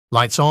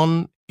Lights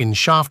on, in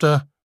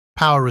Shafter,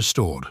 power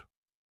restored.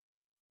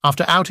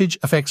 After outage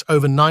affects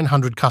over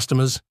 900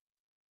 customers.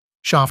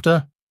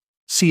 Shafter,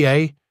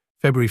 CA,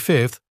 February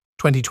 5th,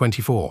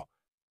 2024.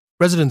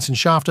 Residents in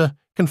Shafter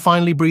can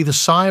finally breathe a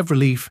sigh of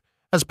relief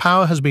as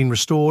power has been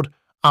restored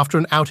after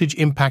an outage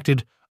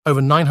impacted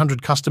over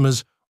 900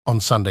 customers on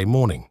Sunday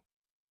morning.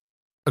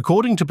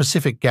 According to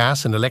Pacific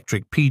Gas and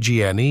Electric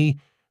PG&E,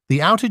 the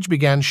outage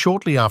began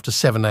shortly after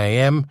 7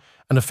 a.m.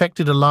 and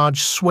affected a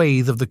large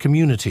swathe of the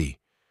community.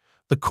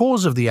 The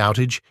cause of the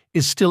outage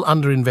is still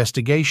under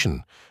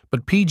investigation,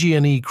 but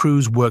PG&E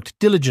crews worked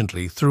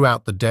diligently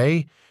throughout the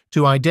day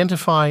to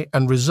identify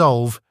and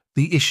resolve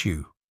the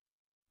issue.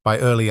 By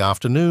early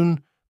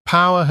afternoon,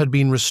 power had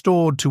been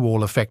restored to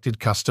all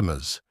affected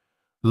customers.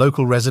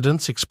 Local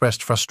residents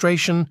expressed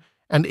frustration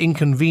and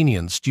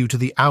inconvenience due to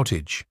the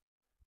outage.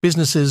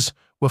 Businesses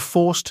were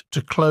forced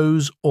to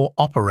close or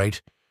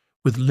operate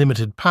with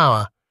limited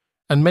power,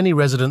 and many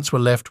residents were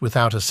left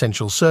without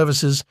essential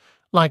services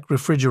like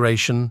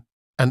refrigeration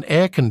and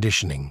air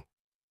conditioning.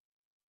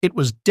 "It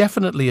was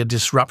definitely a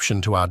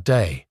disruption to our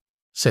day,"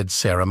 said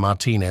Sarah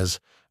Martinez,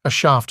 a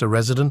Shafter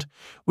resident.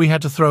 "We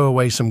had to throw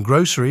away some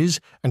groceries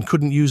and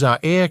couldn't use our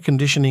air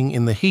conditioning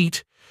in the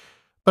heat,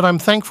 but I'm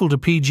thankful to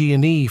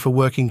PG&E for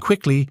working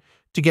quickly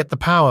to get the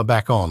power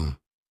back on."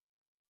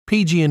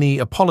 PG&E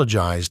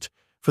apologized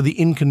for the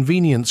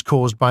inconvenience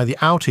caused by the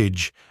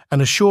outage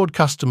and assured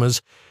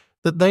customers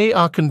that they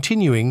are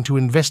continuing to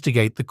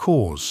investigate the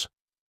cause.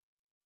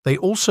 They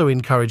also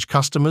encourage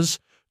customers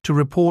to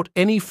report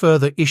any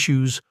further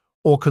issues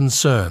or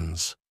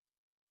concerns.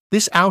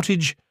 This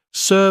outage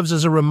serves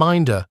as a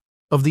reminder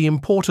of the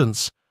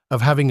importance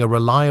of having a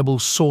reliable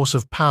source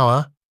of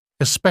power,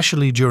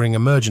 especially during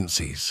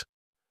emergencies.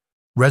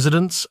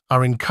 Residents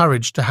are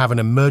encouraged to have an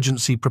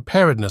emergency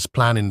preparedness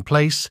plan in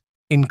place,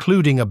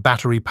 including a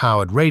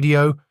battery-powered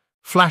radio,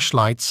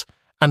 flashlights,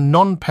 and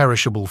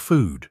non-perishable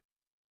food.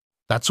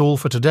 That's all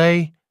for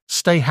today.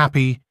 Stay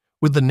happy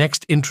with the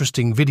next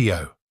interesting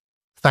video.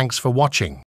 Thanks for watching.